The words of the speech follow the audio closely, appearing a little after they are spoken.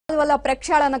కాలువల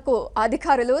ప్రక్షాళనకు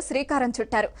అధికారులు శ్రీకారం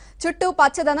చుట్టారు. చుట్టూ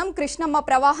పచ్చదనం కృష్ణమ్మ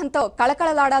ప్రవాహంతో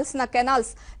కళకళలాడాల్సిన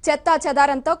కెనాల్స్ చెత్తా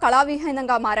చెదారంతో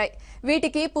కళావిహీనంగా మారాయి.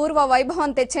 వీటికి పూర్వ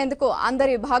వైభవం తెచ్చేందుకు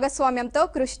అందరి భాగస్వామ్యంతో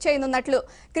కృషి చేయనున్నట్లు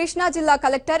కృష్ణా జిల్లా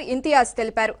కలెక్టర్ ఇంతియాజ్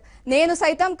తెలిపారు. నేను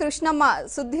సైతం కృష్ణమ్మ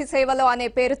శుద్ధి సేవలో అనే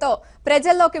పేరుతో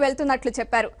ప్రజల్లోకి వెళ్తున్నట్లు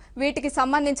చెప్పారు. వీటికి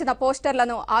సంబంధించిన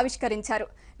పోస్టర్లను ఆవిష్కరించారు.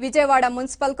 విజయవాడ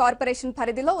మున్సిపల్ కార్పొరేషన్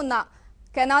పరిధిలో ఉన్న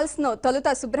కెనాల్స్ ను తొలుత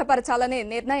శుభ్రపరచాలని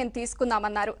నిర్ణయం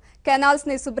తీసుకున్నామన్నారు. కెనాల్స్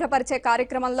ని శుభ్రపరిచే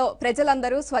కార్యక్రమంలో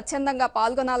ప్రజలందరూ స్వచ్ఛందంగా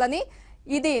పాల్గొనాలని,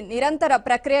 ఇది నిరంతర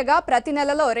ప్రక్రియగా ప్రతి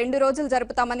నెలలో 2 రోజులు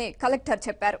జరుపుతామని కలెక్టర్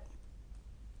చెప్పారు.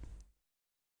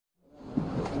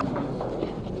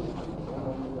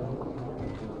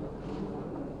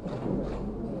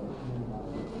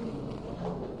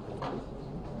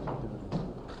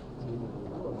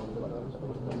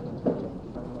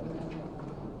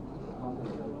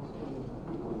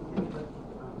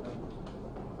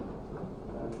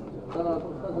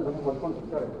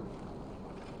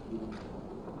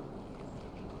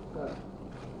 Sir,